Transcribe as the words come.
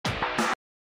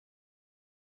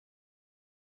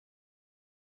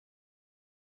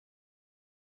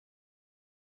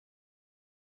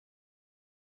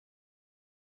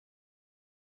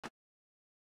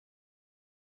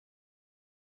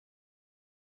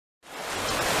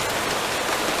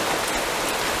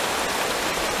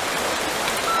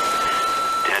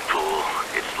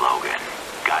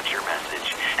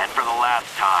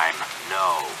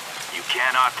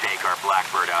cannot take our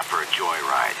Blackbird out for a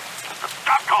joyride.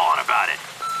 Stop calling about it!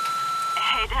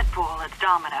 Hey, Deadpool, it's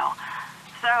Domino.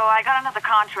 So, I got another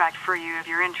contract for you if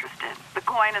you're interested. The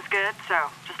coin is good, so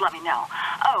just let me know.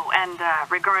 Oh, and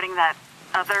regarding that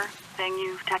other thing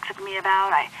you texted me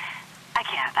about, I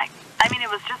can't. I mean,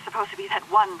 it was just supposed to be that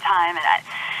one time, and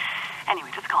anyway,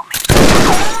 just call me.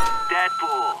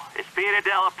 Deadpool, it's Peter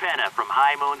Della Penna from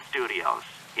High Moon Studios.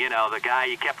 You know, the guy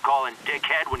you kept calling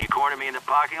dickhead when you cornered me in the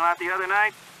parking lot the other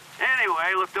night?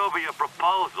 Anyway, looked over your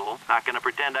proposal. Not gonna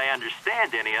pretend I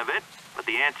understand any of it, but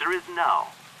the answer is no.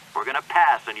 We're gonna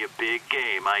pass on your big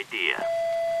game idea.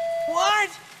 What?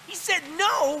 He said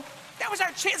no? That was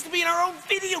our chance to be in our own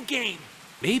video game.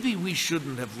 Maybe we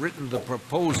shouldn't have written the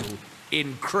proposal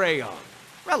in crayon.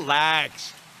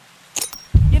 Relax.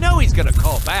 You know he's gonna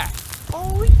call back.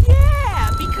 Oh,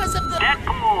 yeah, because of the...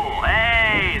 Deadpool!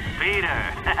 Hey, it's Peter.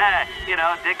 You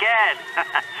know, dickhead.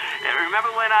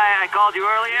 Remember when I called you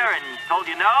earlier and told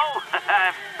you no?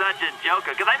 I'm such a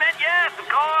joker, because I meant yes, of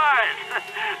course.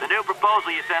 The new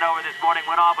proposal you sent over this morning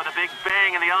went off with a big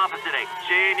bang in the office today.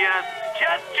 Genius.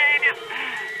 Just genius.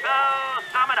 So,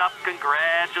 sum it up,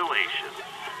 congratulations.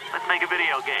 Let's make a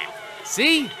video game.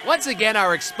 See? Once again,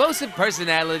 our explosive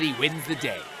personality wins the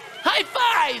day. High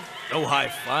five! No high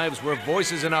fives, we're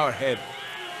voices in our head.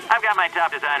 I've got my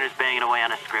top designers banging away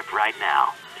on a script right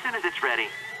now. As soon as it's ready,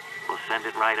 we'll send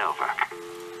it right over.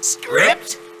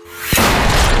 Script?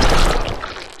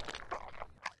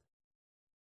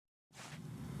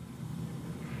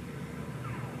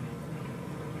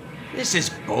 This is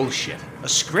bullshit. A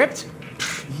script?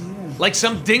 Like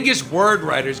some dingus word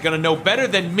writer's gonna know better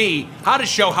than me how to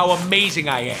show how amazing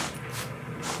I am.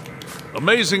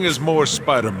 Amazing is more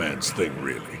Spider-Man's thing,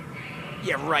 really.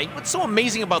 Yeah, right. What's so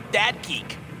amazing about that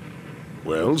geek?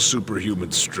 Well,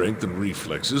 superhuman strength and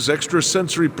reflexes,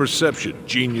 extrasensory perception,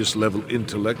 genius-level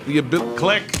intellect, the ability...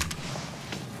 Click.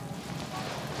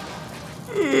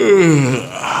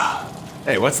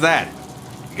 Hey, what's that?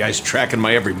 You guys tracking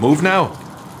my every move now?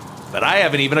 But I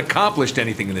haven't even accomplished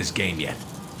anything in this game yet.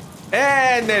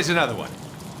 And there's another one.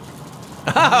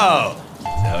 Oh,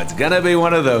 so it's gonna be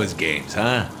one of those games,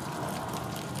 huh?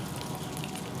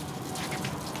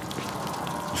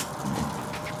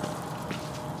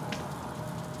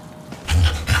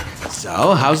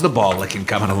 So, how's the ball licking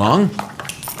coming along?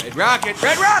 Red Rocket!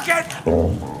 Red Rocket!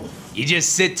 You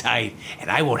just sit tight,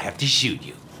 and I won't have to shoot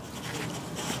you.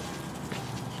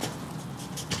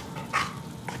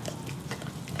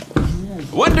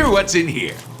 Wonder what's in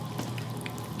here.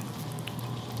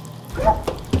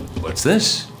 What's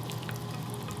this?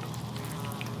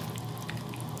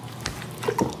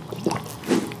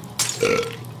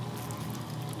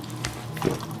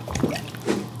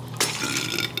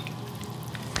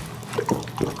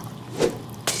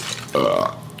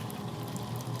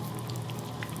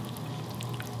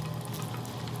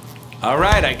 All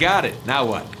right, I got it. Now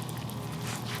what?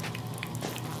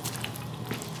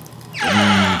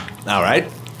 All right.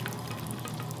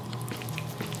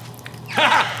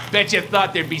 Ha! Bet you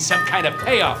thought there'd be some kind of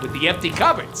payoff with the empty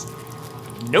cupboards.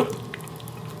 Nope.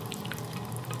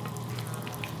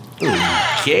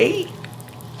 Okay.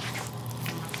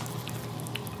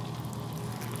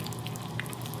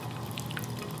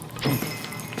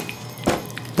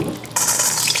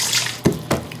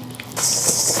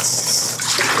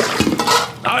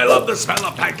 I love the smell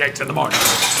of pancakes in the morning.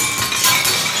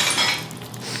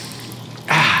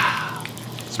 Ah,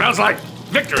 smells like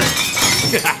victory.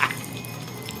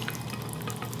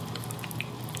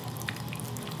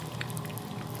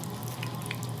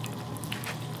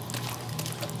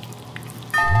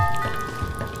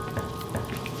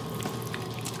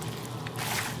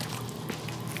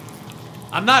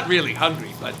 I'm not really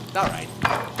hungry, but all right.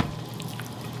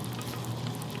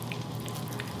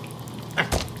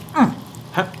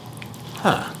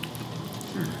 Huh.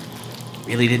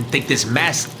 Really didn't think this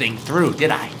mask thing through, did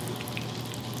I?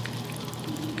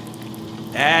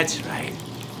 That's right.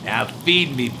 Now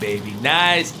feed me, baby.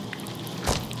 Nice.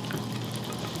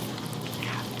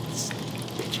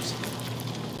 Bitches.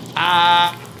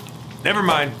 Never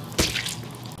mind.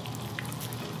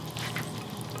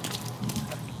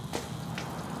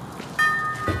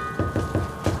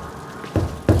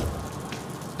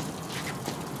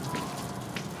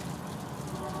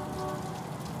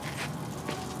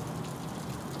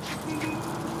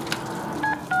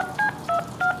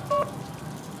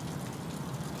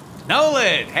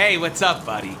 Nolan! Hey, what's up,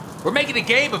 buddy? We're making a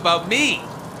game about me.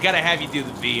 Gotta have you do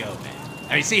the VO, man.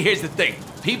 I mean, see, here's the thing.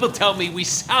 People tell me we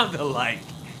sound alike.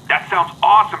 That sounds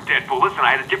awesome, Deadpool. Listen,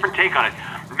 I had a different take on it.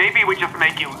 Maybe we just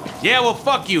make you... Yeah, well,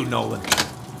 fuck you, Nolan.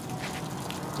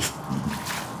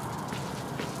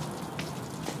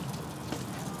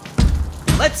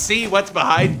 Let's see what's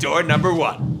behind door number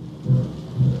 1.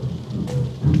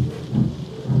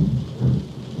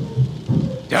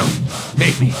 Don't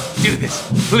make me do this,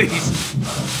 please.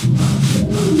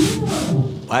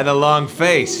 Why the long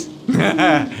face?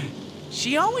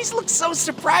 She always looks so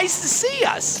surprised to see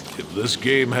us. If this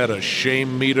game had a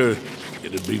shame meter,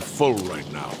 it'd be full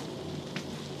right now.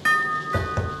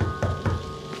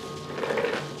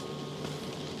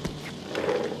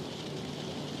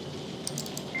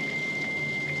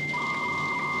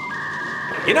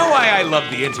 You know why I love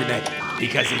the internet?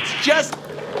 Because it's just...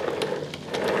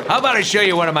 How about I show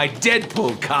you one of my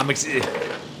Deadpool comics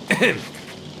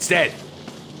instead?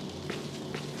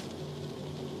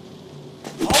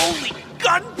 Holy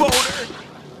gun boner!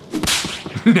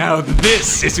 Now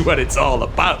this is what it's all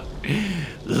about.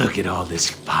 Look at all this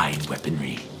fine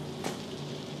weaponry.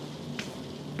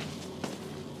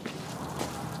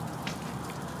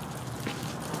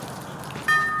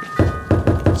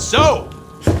 So,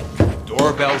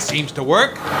 doorbell seems to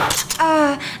work.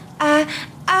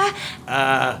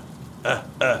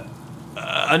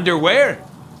 Underwear?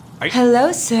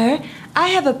 Hello, sir. I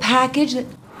have a package that...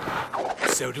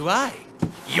 So do I.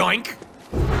 Yoink.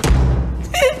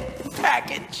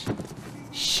 Package.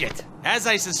 Shit, as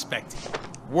I suspected.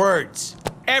 Words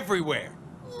everywhere.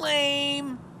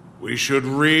 Lame. We should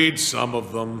read some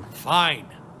of them. Fine.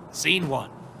 Scene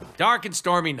 1. Dark and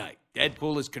stormy night.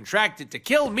 Deadpool is contracted to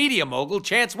kill media mogul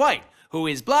Chance White, who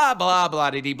is blah blah blah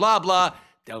dee blah blah.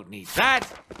 Don't need that.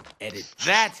 Edit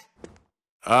that.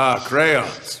 Ah,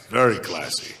 crayons. Very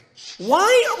classy.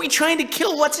 Why are we trying to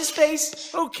kill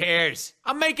what's-his-face? Who cares?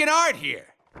 I'm making art here.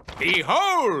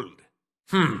 Behold!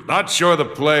 Not sure the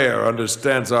player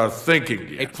understands our thinking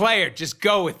Hey, yet. player, just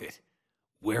go with it.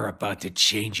 We're about to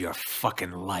change your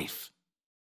fucking life.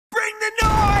 Bring the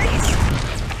noise!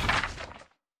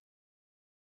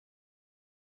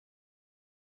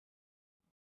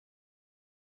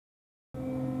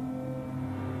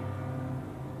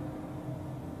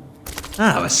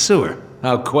 Ah, a sewer.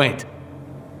 How quaint.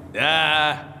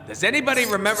 Does anybody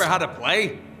remember how to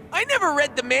play? I never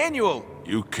read the manual.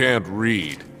 You can't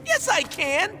read. Yes, I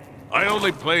can. I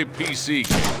only play PC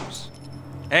games.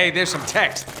 Hey, there's some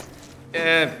text.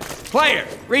 Player,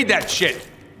 read that shit.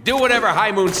 Do whatever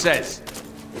High Moon says.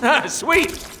 Ah,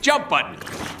 sweet. Jump button.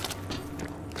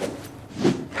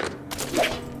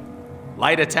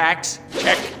 Light attacks,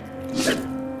 check.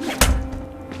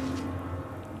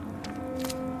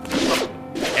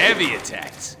 Heavy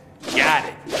attacks, got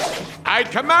it. I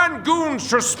command goons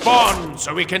to spawn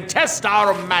so we can test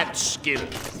our match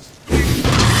skills.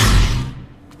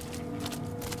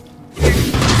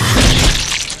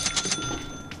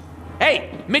 Hey,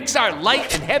 mix our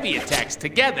light and heavy attacks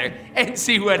together and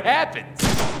see what happens.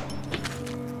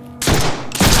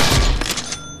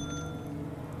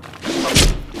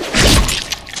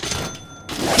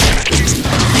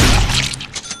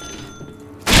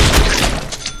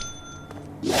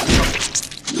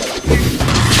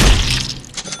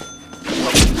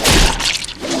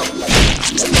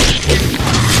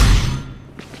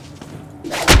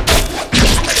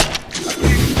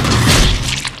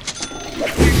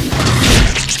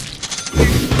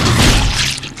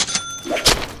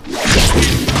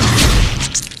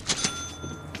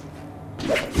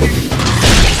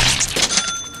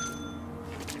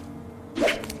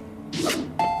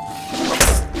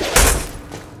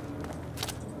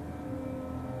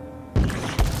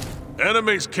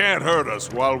 Enemies can't hurt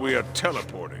us while we are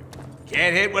teleporting.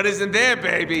 Can't hit what isn't there,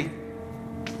 baby.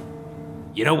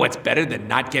 You know what's better than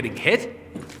not getting hit?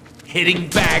 Hitting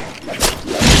back.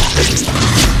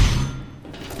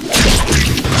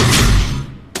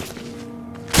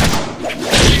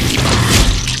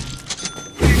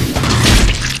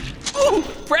 Ooh,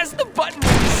 press the button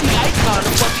when you see icon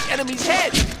above the enemy's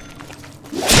head.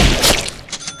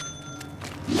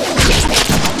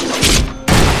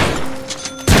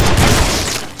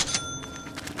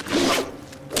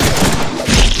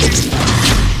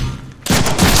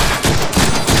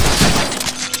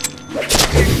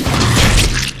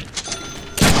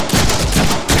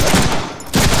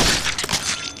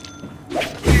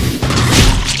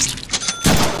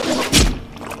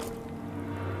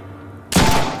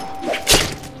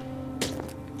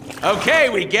 Okay,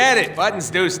 we get it.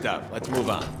 Buttons do stuff. Let's move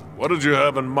on. What did you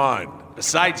have in mind?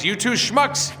 Besides you two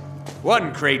schmucks,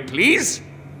 one crate, please.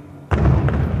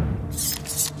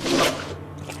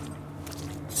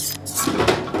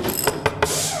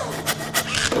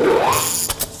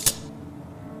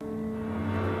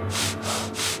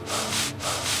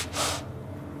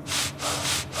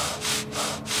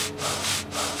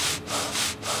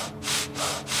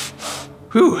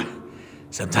 Whew,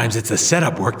 some Sometimes it's the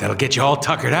setup work that'll get you all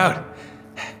tuckered out.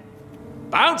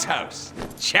 Bounce house.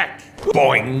 Check.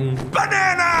 Boing.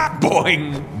 Banana.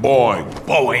 Boing. Boing.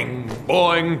 Boing.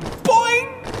 Boing.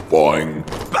 Boing.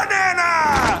 Boing.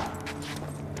 Banana.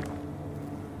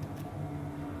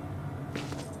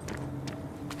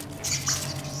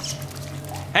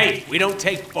 Hey, we don't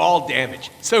take fall damage,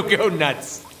 so go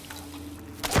nuts.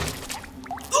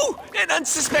 Ooh, an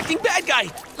unsuspecting bad guy.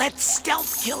 Let's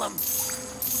stealth kill him.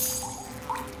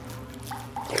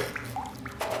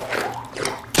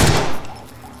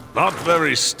 Not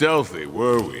very stealthy,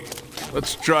 were we?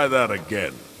 Let's try that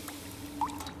again.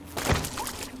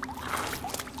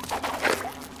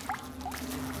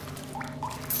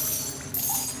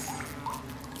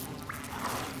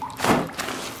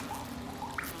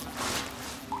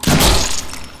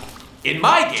 In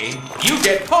my game, you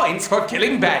get points for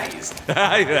killing baddies.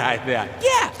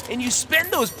 Yeah, and you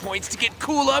spend those points to get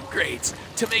cool upgrades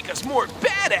to make us more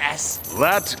badass.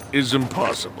 That is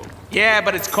impossible. Yeah,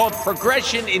 but it's called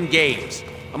progression in games.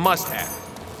 A must-have.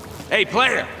 Hey,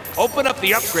 player, open up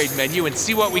the upgrade menu and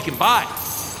see what we can buy.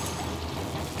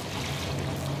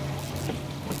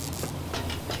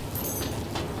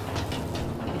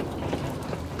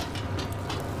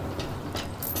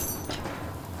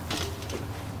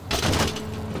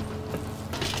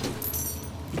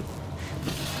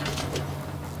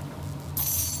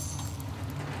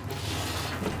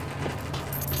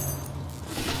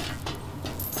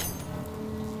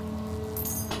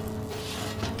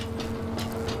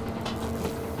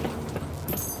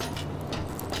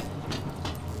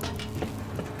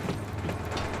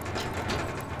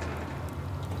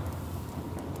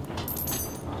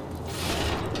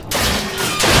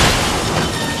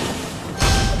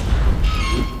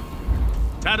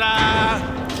 Ta-da!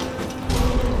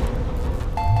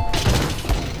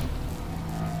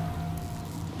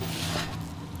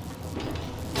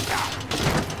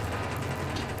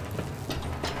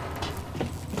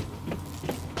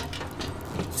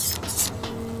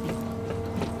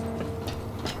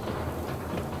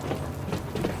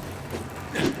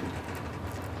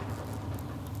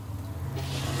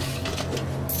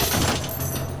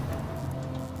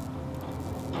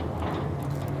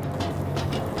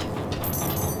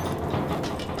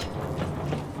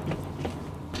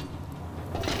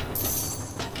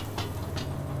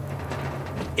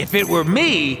 If it were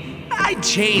me, I'd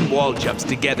chain wall jumps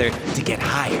together to get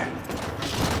higher.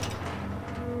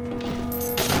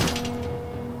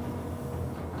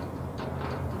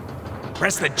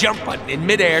 Press the jump button in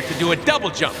midair to do a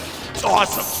double jump. It's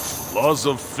awesome. Laws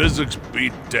of physics be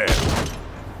damned.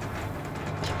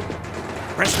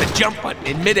 Press the jump button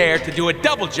in midair to do a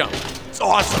double jump. It's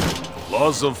awesome.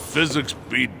 Laws of physics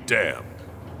be damned.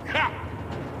 Ha!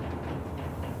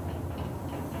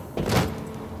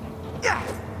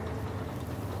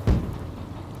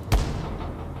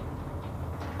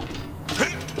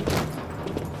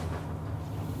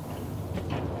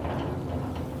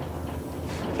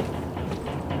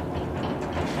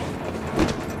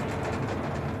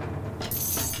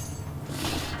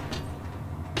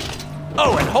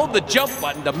 Oh, and hold the jump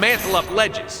button to mantle up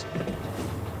ledges.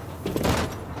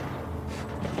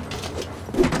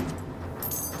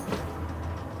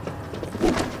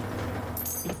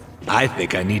 I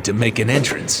think I need to make an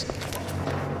entrance.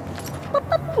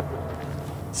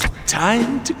 It's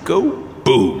time to go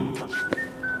boom.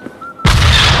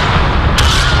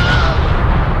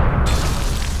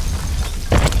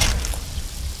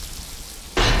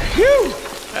 Phew!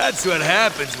 That's what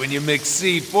happens when you mix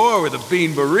C4 with a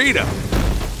bean burrito.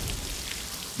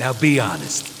 Now be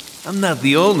honest, I'm not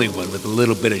the only one with a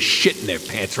little bit of shit in their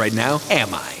pants right now,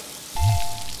 am I?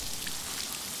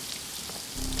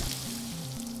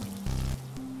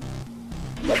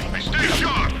 Stay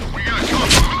sharp! We got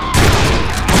company!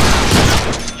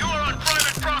 You are on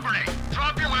private property!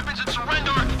 Drop your weapons and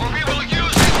surrender, or we will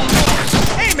use lethal force!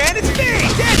 Hey man, it's me,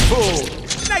 Deadpool!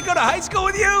 Didn't I go to high school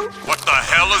with you? What the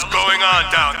hell is going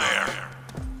on down there?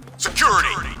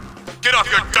 Security! Get off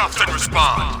your duffs and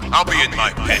respond! I'll be in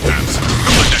my penthouse.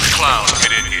 Don't let that clown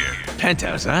get in here.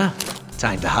 Penthouse, huh?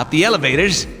 Time to hop the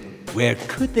elevators. Where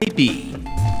could they be?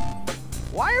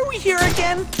 Why are we here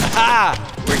again? Ah,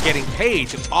 we're getting paid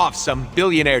to off some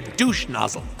billionaire douche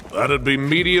nozzle. That'd be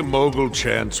media mogul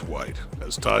Chance White.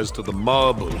 Has ties to the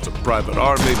mob, owns a private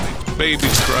army, makes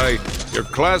babies cry. Your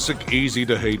classic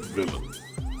easy-to-hate villain.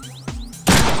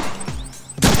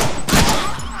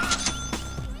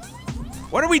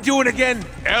 What are we doing again?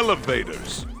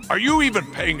 Elevators. Are you even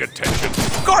paying attention?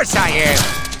 Of course I am.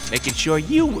 Making sure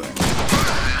you were.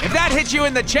 If that hit you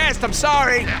in the chest, I'm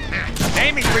sorry.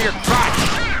 Aiming for your crotch.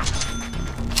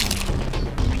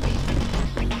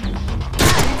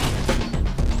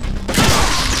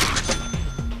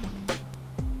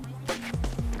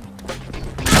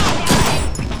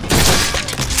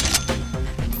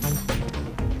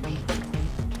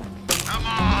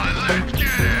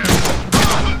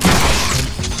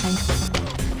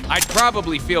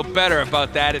 probably feel better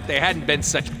about that if they hadn't been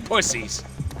such pussies.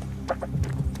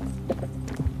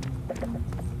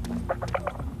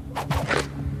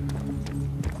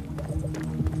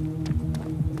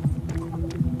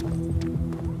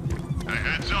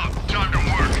 Heads up, time to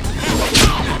work.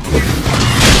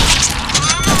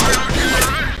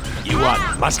 You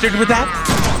want mustard with that?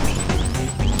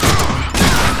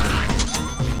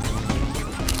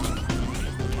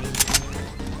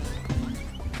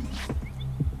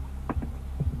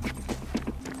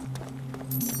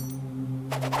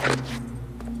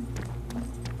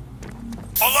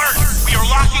 Alert! We are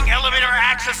locking elevator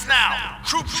access now.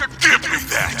 Troops should give me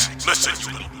that. Listen,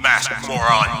 you little masked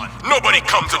moron. Nobody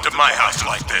comes into my house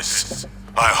like this.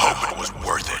 I hope it was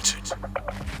worth it.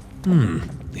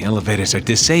 The elevators are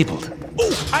disabled.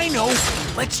 Oh, I know.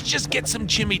 Let's just get some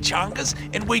chimichangas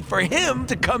and wait for him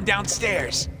to come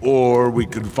downstairs. Or we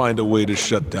could find a way to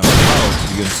shut down power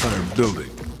to the entire building.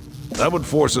 That would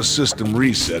force a system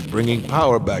reset, bringing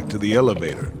power back to the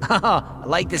elevator. I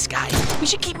like this guy. We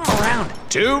should keep him around.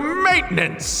 To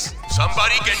maintenance!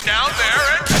 Somebody get down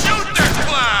there and shoot that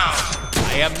clown!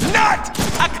 I am not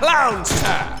a clown,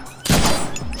 sir.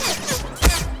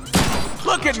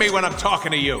 Look at me when I'm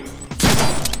talking to you.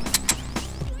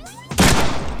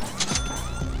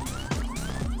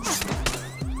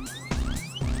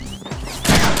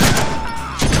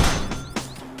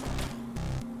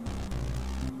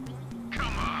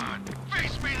 Come on,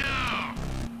 face me now!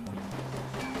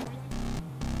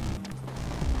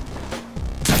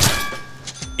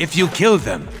 If you kill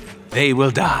them, they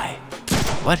will die.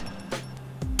 What?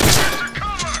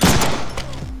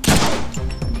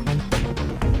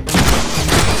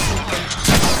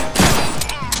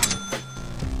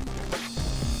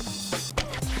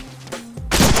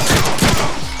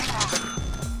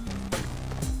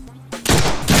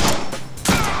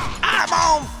 I'm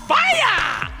on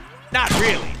fire! Not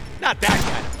really. Not that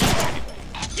kind of fire,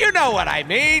 anyway. You know what I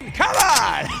mean. Come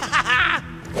on!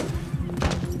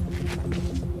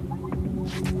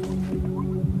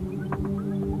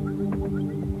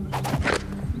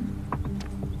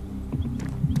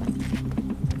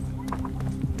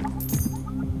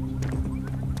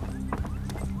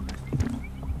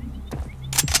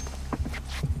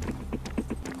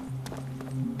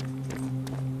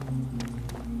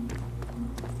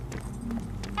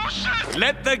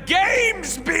 Let the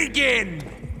games begin!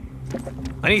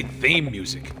 I need theme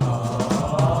music.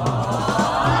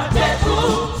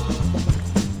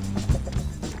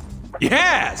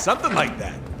 Yeah, something like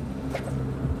that.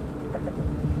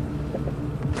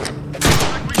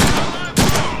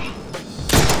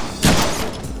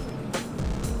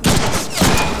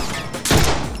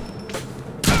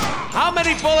 How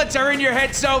many bullets are in your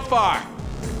head so far?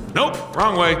 Nope,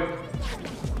 wrong way.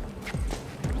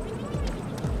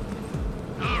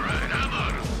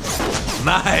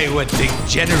 My, what big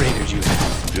generators you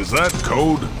have. Is that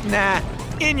code? Nah,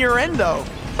 innuendo.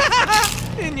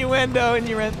 Innuendo,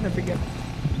 I forget.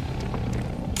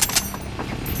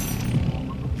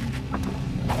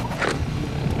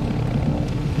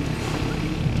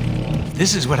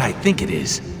 This is what I think it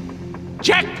is.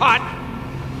 Jackpot!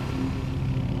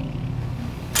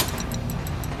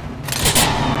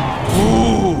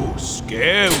 Ooh,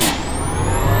 scary.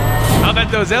 I'll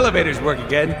bet those elevators work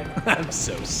again. I'm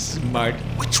so smart.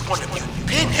 Which one of you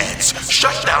pinheads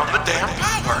shut down the damn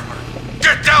power?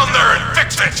 Get down there and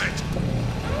fix it!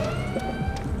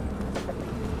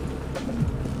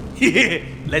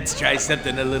 Let's try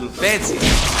something a little fancy.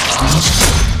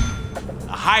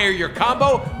 The higher your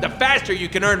combo, the faster you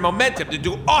can earn momentum to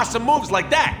do awesome moves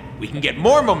like that. We can get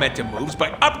more momentum moves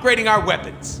by upgrading our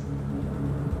weapons.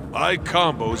 My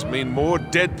combos mean more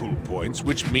Deadpool points,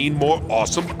 which mean more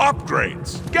awesome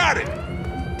upgrades. Got it!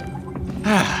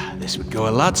 This would go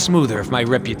a lot smoother if my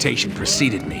reputation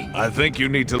preceded me. I think you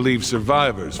need to leave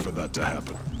survivors for that to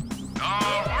happen.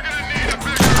 Oh, we're gonna need a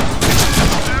bigger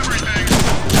everything.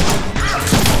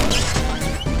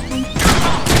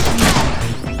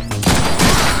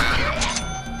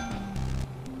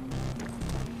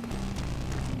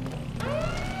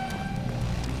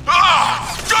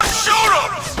 Ah! Just shoot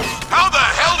him! How the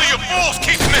hell do you fools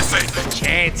keep missing?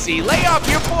 Chansey, lay off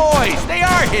your boys. They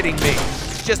are hitting me.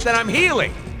 It's just that I'm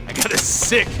healing. I got a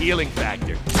sick healing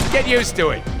factor. Get used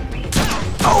to it.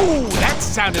 Oh, that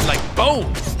sounded like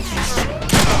bones.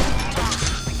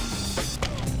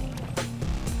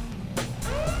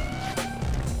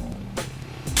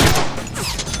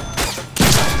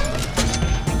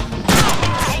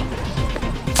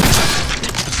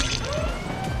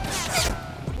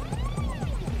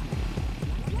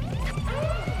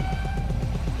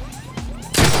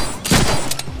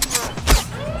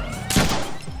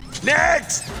 Nah,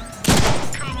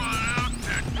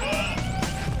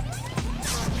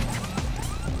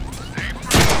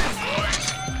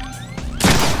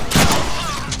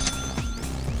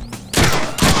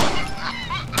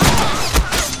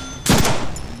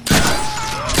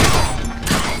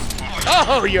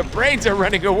 Oh, your brains are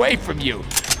running away from you.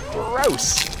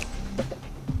 Gross.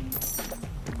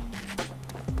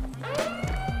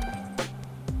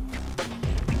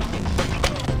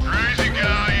 Crazy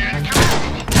guy.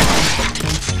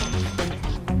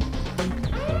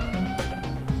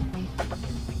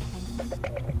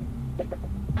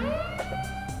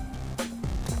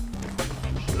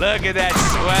 Look at that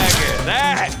swagger.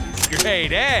 That is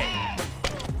great, eh?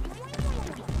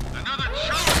 Another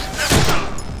chunk steps up.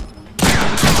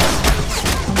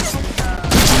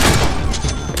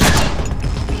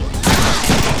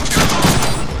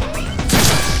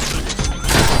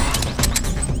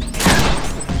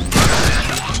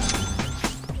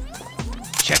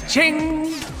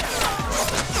 Cha-ching!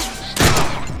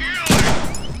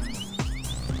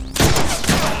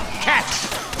 Catch!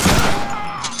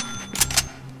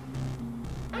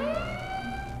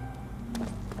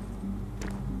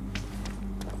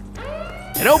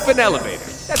 An open elevator.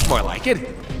 That's more like it.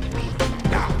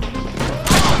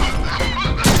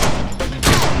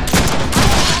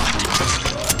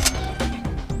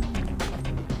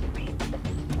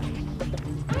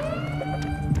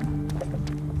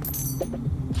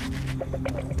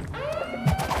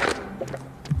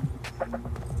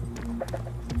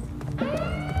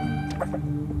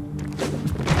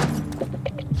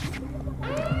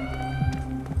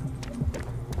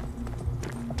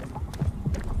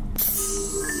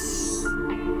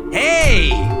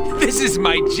 Hey, this is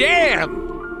my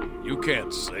jam. You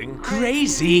can't sing.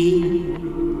 Crazy.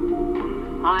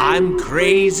 I'm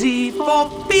crazy for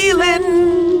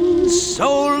feeling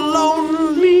so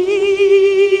lonely.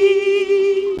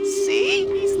 See,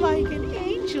 he's like an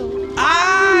angel.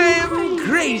 I'm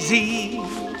crazy.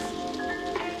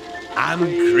 I'm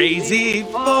crazy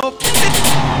for.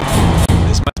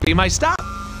 This must be my stop.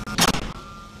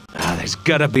 Ah, there's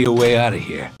gotta be a way out of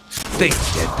here. Think,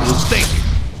 Deadpool, think.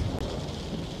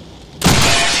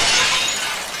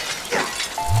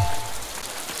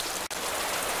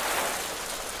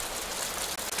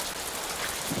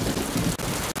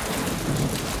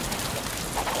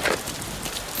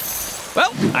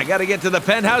 Well, I gotta get to the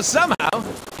penthouse somehow.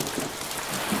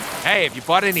 Hey, have you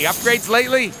bought any upgrades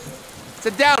lately? It's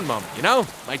a down moment, you know?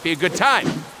 Might be a good time.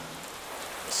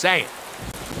 Just saying.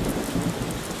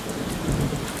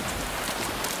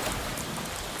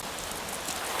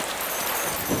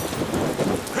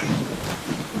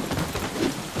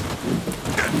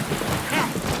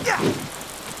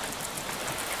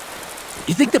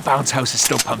 You think the bounce house is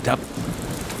still pumped up?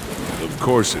 Of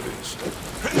course it is.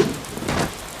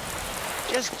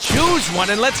 Just choose one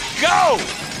and let's go!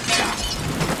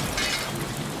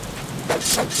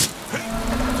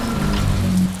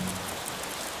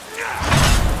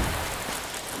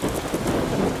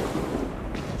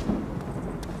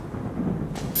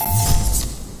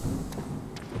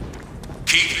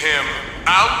 Keep him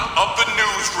out of the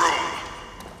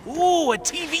newsroom. Ooh, a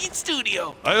TV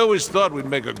studio! I always thought we'd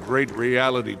make a great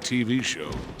reality TV show.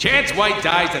 Chance White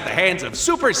dies at the hands of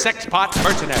super sex pot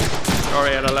mercenaries.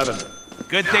 Story at 11.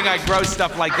 Good thing I grow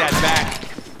stuff like that back.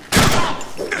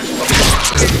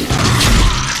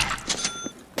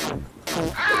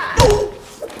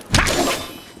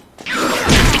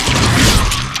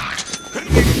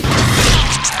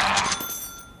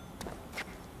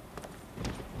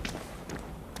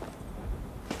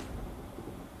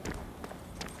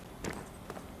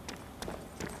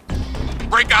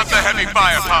 Break out the heavy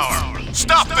firepower.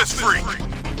 Stop this freak.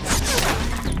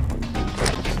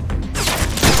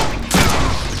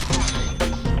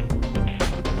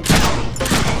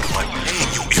 What name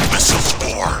you imbeciles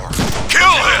for?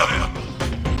 Kill him!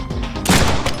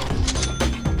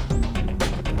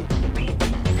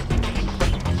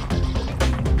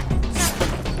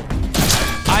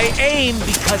 I aim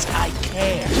because I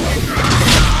care.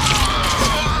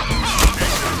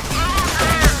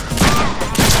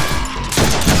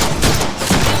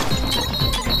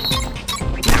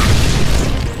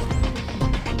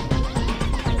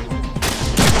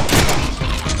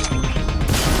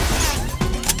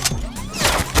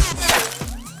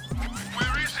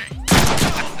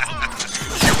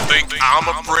 I'm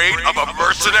afraid of a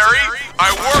mercenary?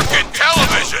 I work in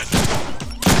television!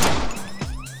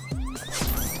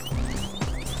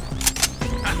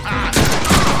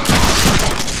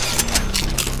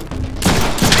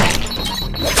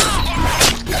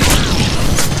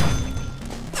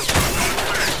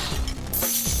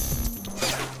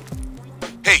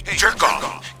 Hey, jerk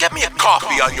off. Get me a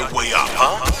coffee on your way up,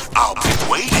 huh? I'll be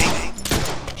waiting.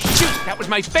 Shoot, that was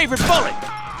my favorite bullet.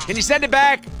 Can you send it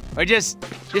back? Or just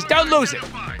don't lose it.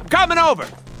 I'm coming over.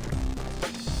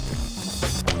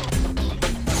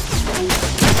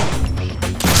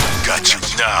 Got you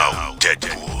now,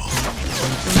 Deadpool.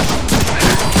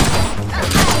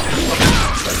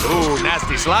 Ooh,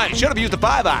 nasty slide. Should have used the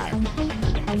 5-iron.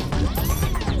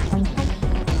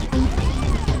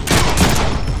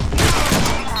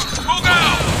 Move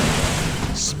out!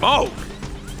 Smoke?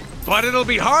 But it'll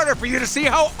be harder for you to see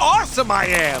how awesome I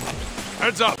am.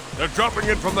 Heads up, they're dropping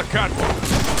in from the catwalk.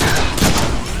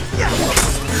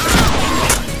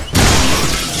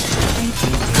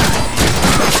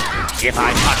 If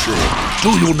I touch you, do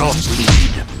you not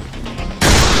bleed?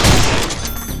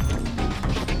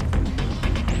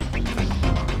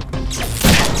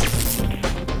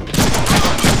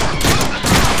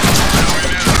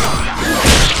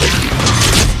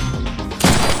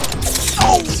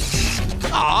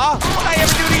 What'd I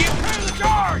ever do to you?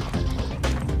 Charge!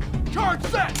 Charge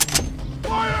set!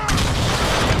 Fire!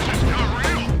 This is not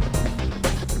real!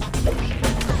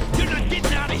 You're not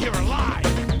getting out of here alive!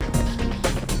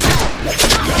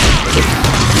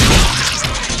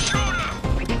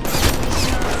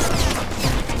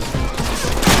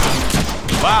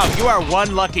 Wow, you are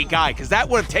one lucky guy, because that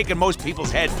would have taken most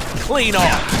people's head clean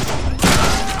off.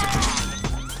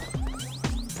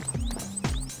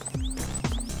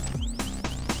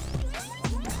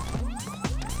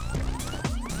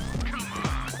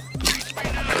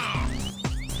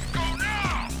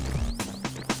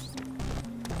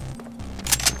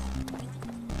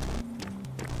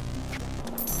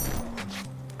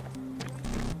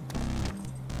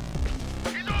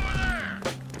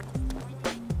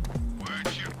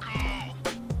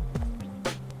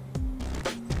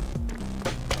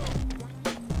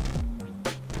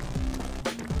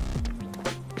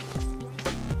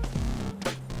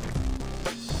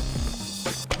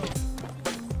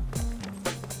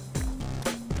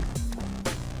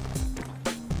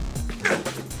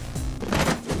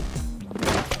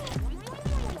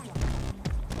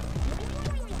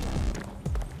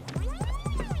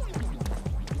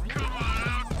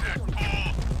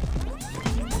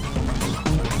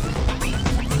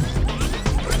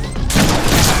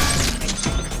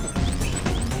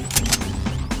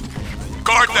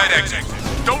 Guard that exit.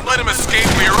 Don't let him escape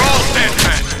or you're all dead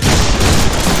men.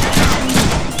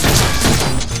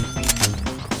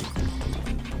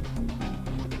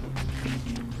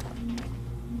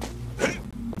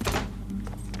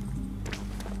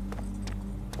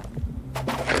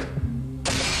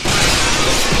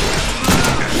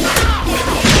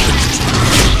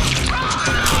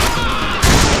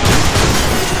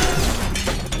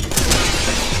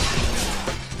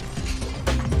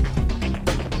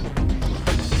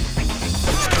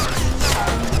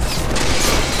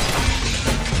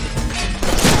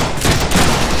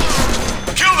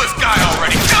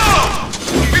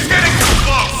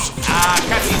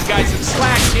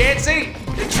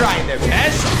 They're trying their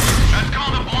best. That's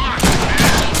called a block.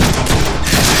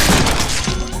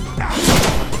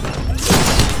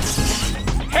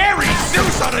 Harry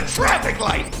Zeus on a traffic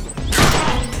light!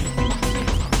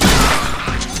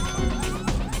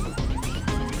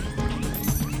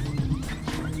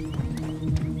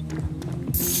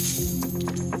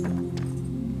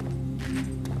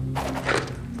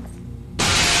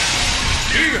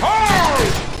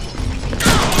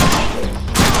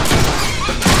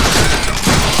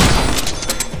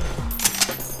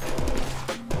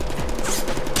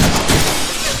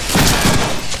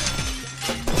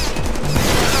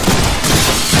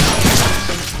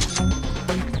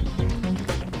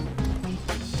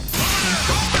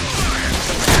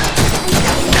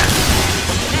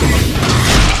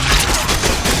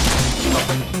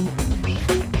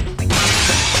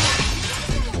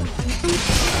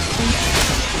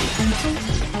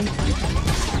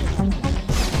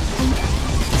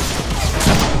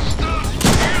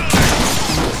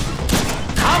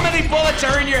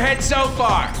 Are in your head so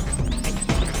far?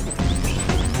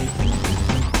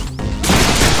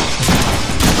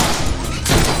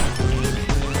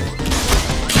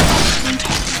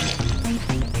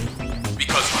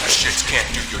 Because my shits can't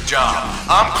do your job,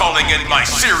 I'm calling in my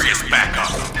serious backup.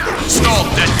 Stall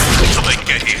Deadpool until they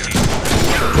get here.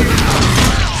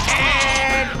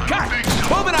 And cut!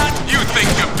 Moving on! You think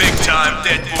you're big time,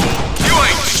 Deadpool? You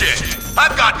ain't shit.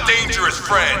 I've got dangerous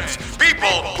friends.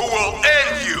 People who will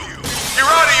end you. You're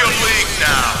out of your league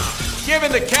now!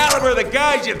 Given the caliber of the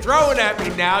guys you're throwing at me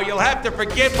now, you'll have to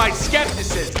forgive my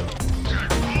skepticism.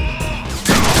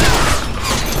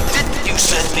 Didn't you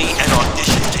send me an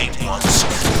audition tape once?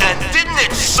 And didn't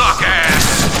it suck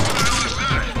ass?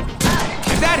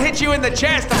 If that hit you in the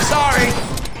chest, I'm sorry.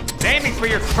 It's aiming for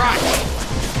your crotch.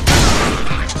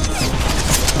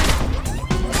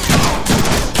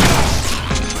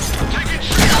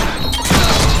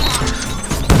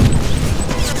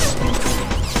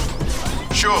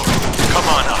 Sure, come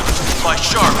on up. My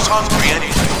shark's hungry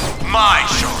anyway. My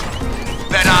shark.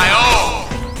 That I own.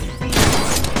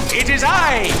 It is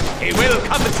I! A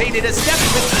well-compensated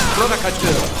establishment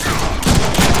provocateur.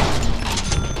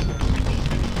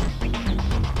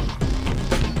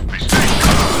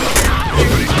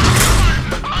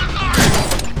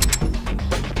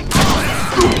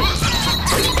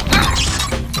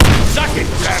 Suck it,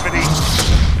 gravity!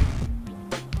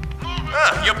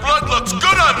 Your blood looks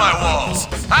good on my walls.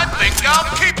 I think I'll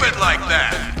keep it like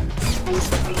that.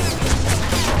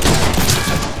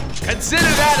 Consider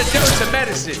that a dose of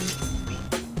medicine.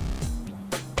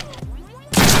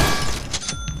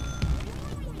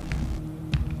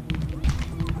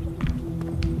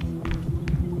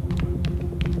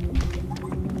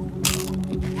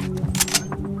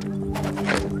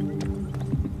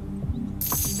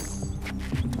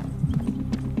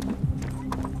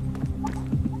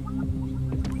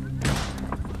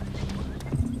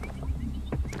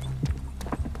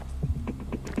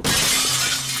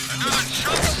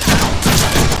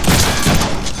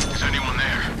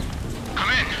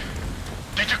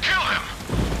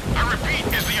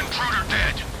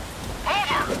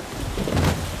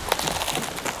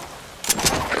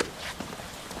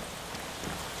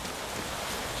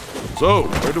 So,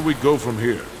 where do we go from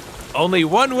here? Only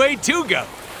one way to go.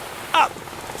 Up.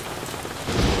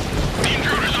 The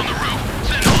intruder's on the roof.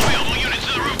 Send all available units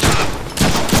to the rooftop.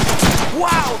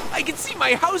 Wow, I can see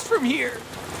my house from here.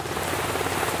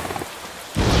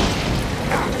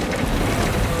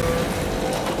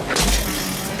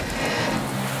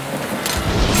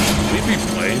 Should we be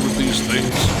playing with these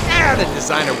things? The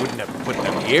designer wouldn't have put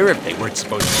them here if they weren't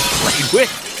supposed to be played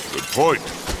with. Good point.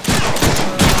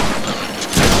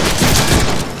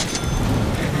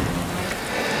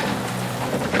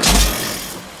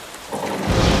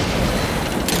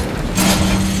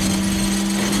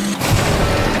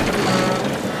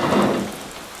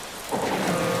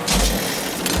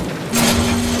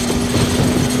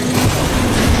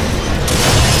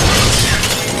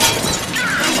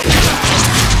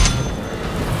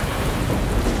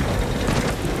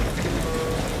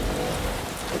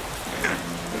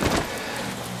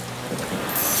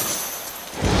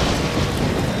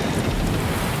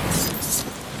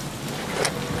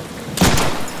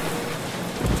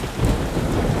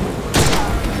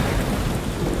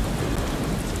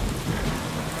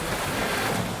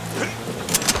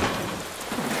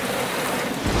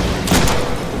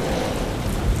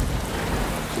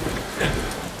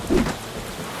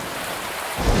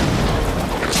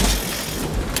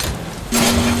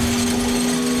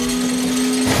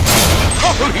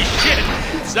 Holy shit!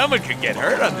 Someone could get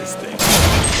hurt on this thing.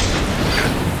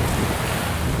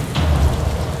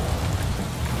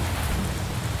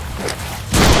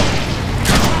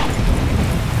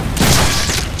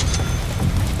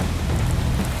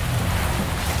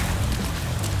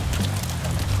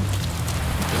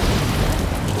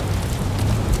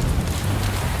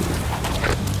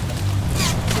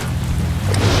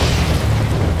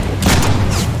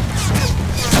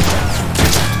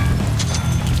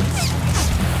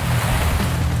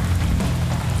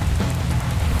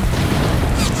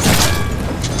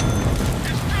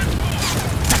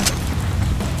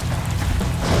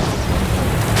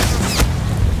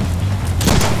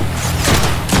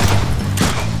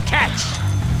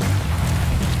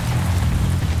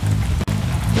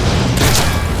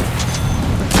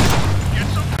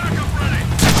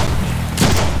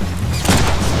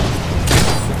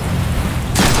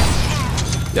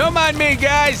 Don't mind me,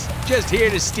 guys. Just here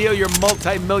to steal your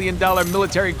multi-million-dollar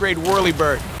military-grade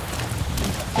whirlybird.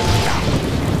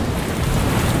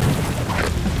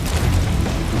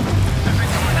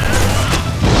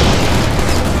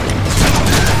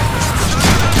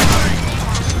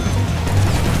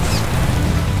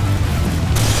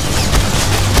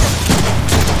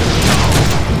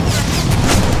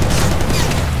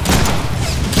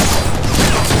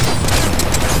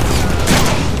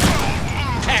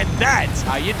 That's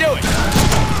how you do it.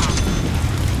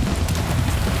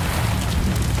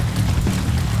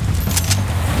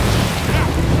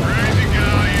 Crazy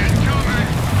guy incoming.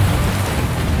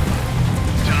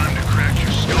 Time to crack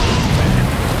your skull, man.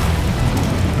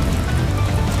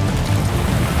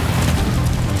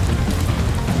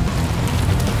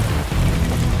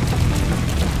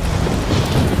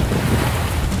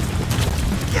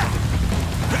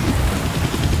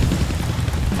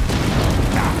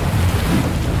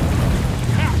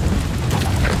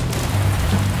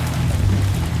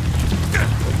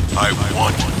 I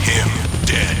want him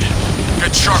dead.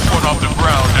 Get Shark One off the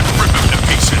ground and rip him to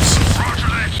pieces. Roger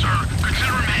that, sir.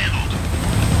 Consider him handled.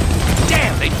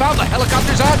 Damn! They found the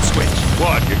helicopter's on switch.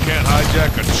 What, you can't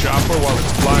hijack a chopper while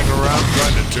it's flying around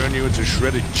trying to turn you into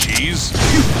shredded cheese?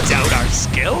 You doubt our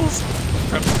skills?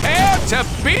 Prepare to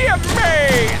be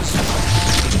amazed!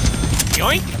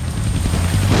 Yoink!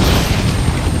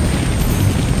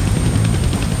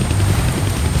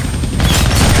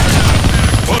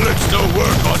 Bullets don't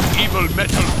work on evil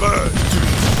metal birds.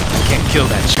 Can't kill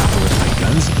that chopper with my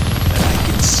guns, but I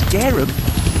can scare him.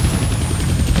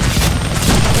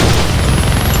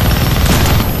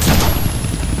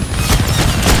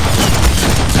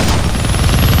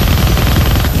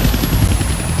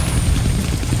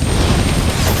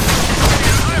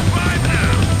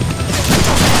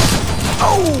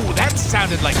 Oh, that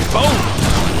sounded like bone.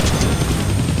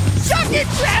 Suck it,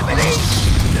 gravity!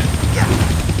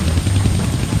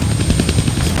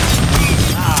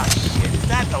 Ah, shit, is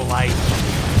that the light?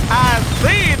 I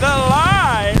see the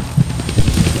light!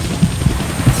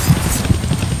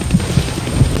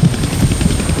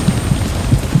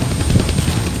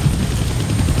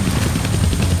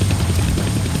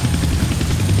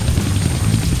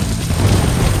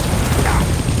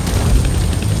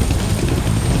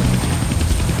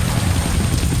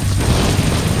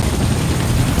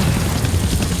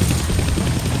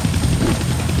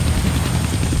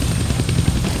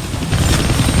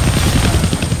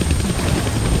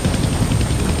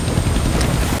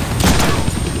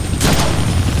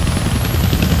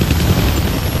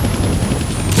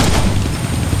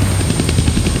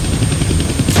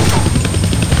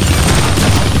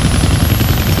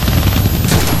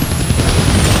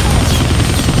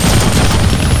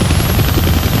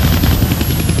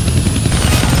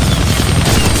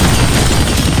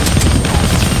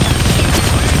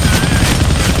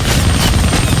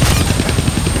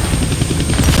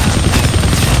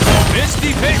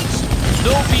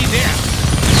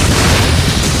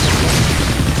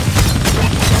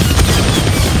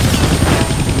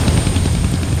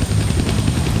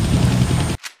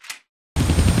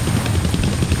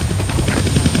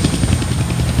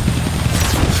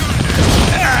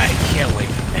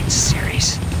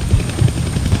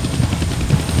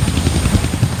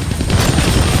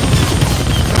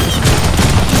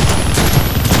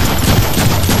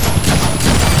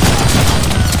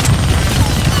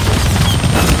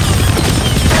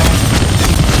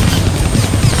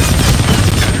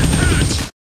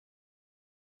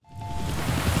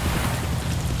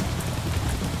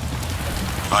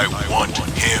 I want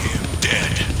him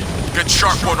dead. Get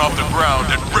Shark One off the ground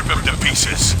and rip him to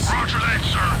pieces. Roger that,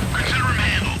 sir. Consider him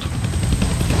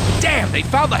handled. Damn, they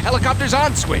found the helicopter's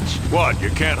on switch. What, you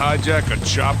can't hijack a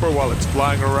chopper while it's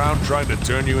flying around trying to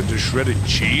turn you into shredded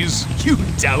cheese? You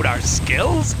doubt our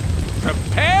skills?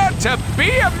 Prepare to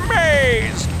be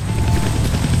amazed!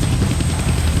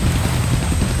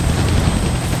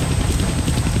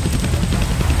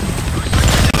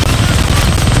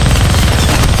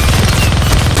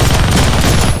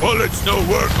 Bullets no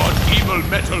work on evil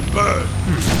metal bird.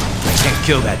 I can't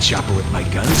kill that chopper with my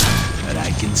guns, but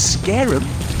I can scare him.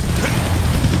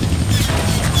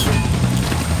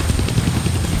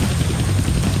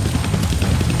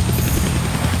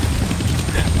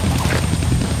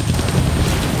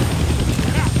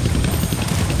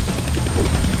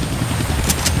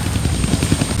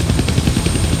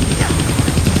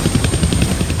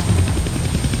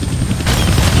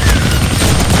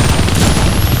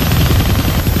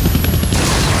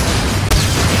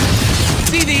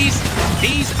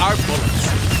 These are bullets.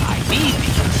 I need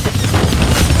these.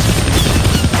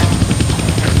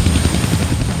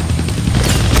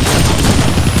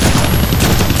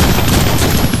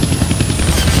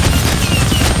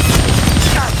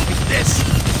 Not like this.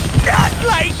 Not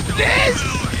like this!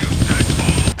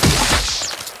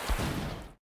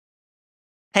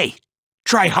 Hey,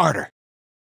 try harder.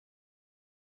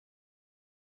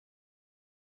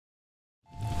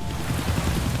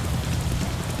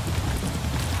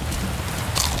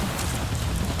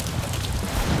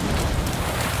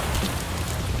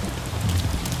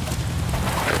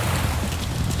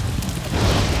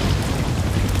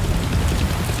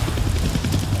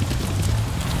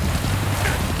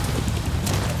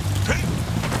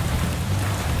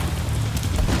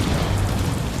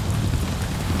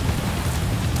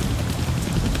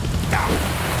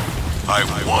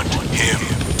 I want him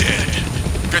dead.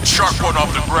 Get Shark One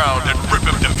off the ground and rip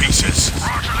him to pieces.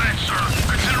 Roger that, sir.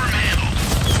 Consider him handled.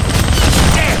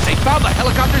 Damn, they found the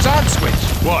helicopter's on switch.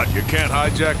 What, you can't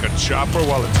hijack a chopper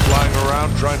while it's flying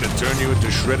around trying to turn you into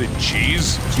shredded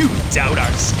cheese? You doubt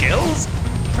our skills?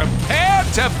 Prepare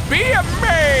to be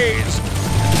amazed!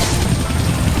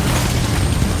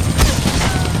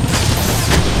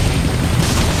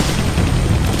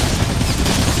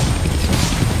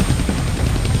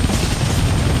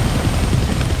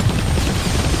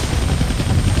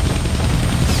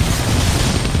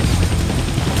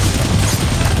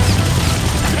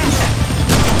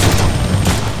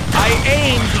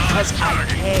 because I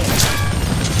can.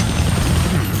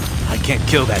 I can't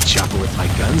kill that chopper with my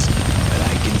guns, but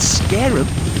I can scare him.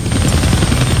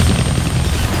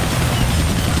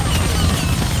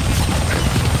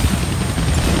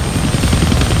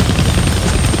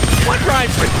 What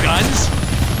rhymes with guns?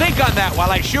 Think on that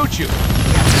while I shoot you.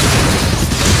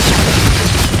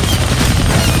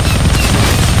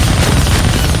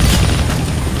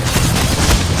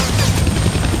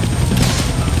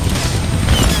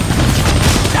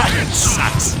 That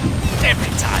sucks.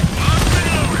 Every time.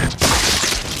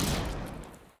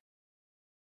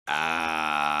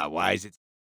 Why is it?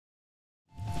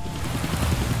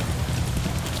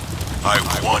 I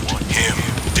want him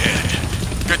dead.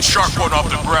 Get Shark One off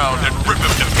the ground and rip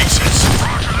him to pieces.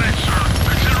 Roger that, sir.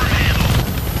 Consider it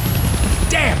handled.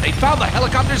 Damn, they found the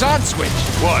helicopter's on switch.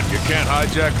 What, you can't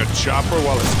hijack a chopper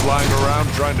while it's flying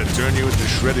around trying to turn you into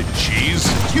shredded cheese?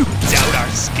 You doubt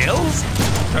our skills?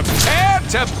 Prepare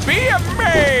to be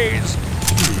amazed!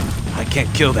 I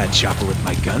can't kill that chopper with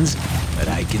my guns, but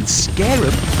I can scare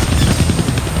him.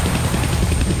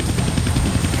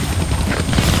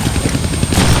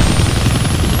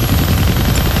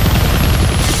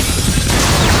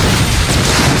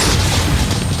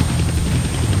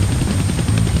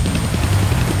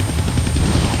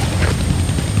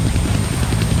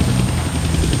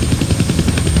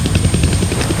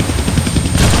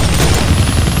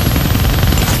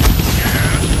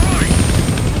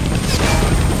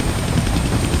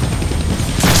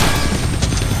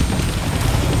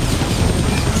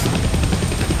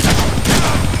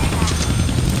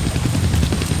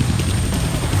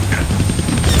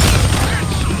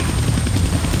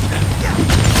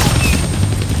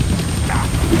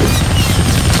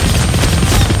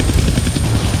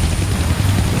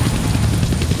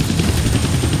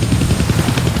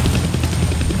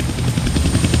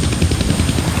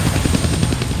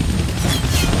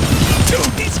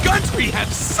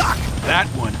 That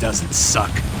one doesn't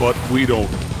suck. But we don't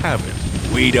have it.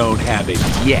 We don't have it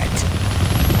yet.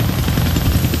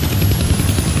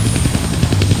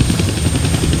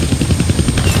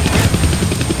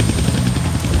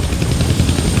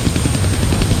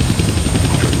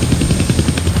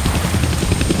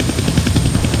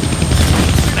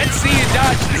 Let's see you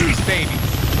dodge these babies.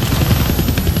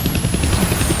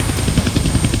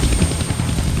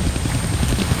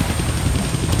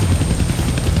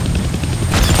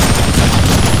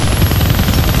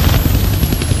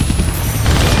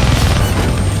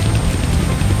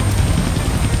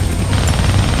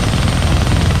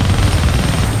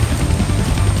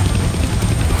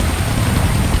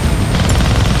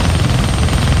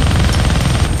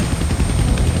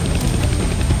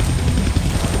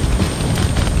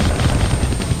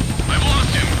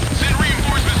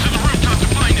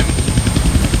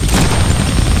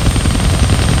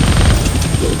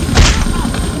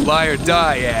 Fly or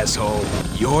die, asshole.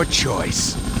 Your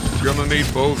choice. Gonna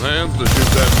need both hands to shoot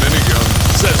that minigun.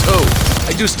 Says who?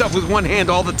 I do stuff with one hand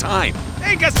all the time.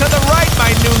 Take us to the right,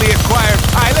 my newly acquired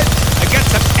pilot. I got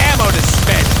some ammo to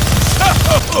spend.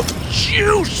 So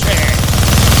juicy!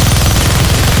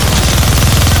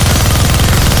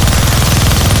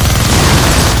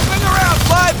 Swing around,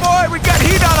 fly boy! We got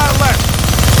heat on our left!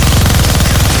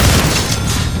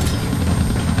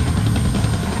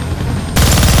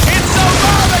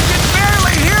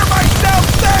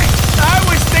 I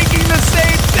was thinking the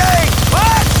same thing!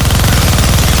 What?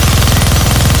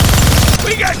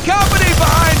 We got company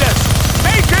behind us!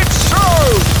 Make it so!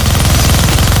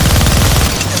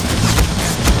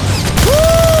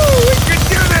 Woo! We could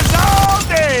do this all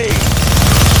day!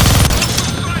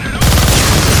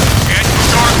 Get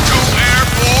Shark 2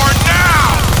 airborne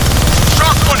now!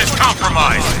 Shark 1 is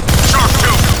compromised! Shark 2,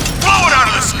 blow it out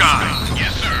of the sky!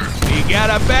 Yes, sir. We got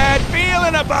a bad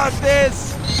feeling about this!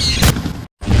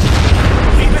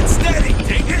 Steady,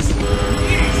 dingus!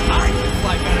 Jeez, I can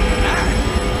fly better than that!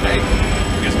 Hey,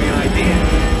 gives me an idea.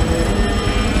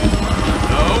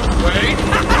 No, wait!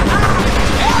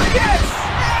 Hell yes!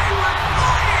 Hey, we're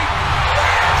flying!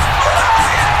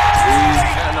 We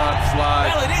cannot fly.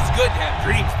 Well, it is good to have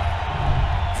dreams.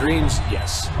 Dreams,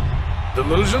 yes.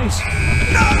 Delusions?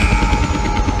 No!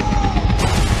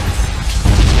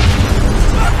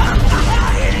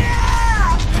 Yeah!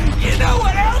 You know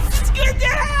what else is good to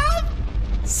have?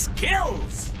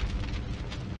 Skills!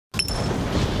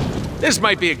 This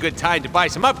might be a good time to buy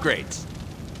some upgrades.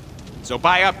 So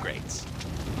buy upgrades.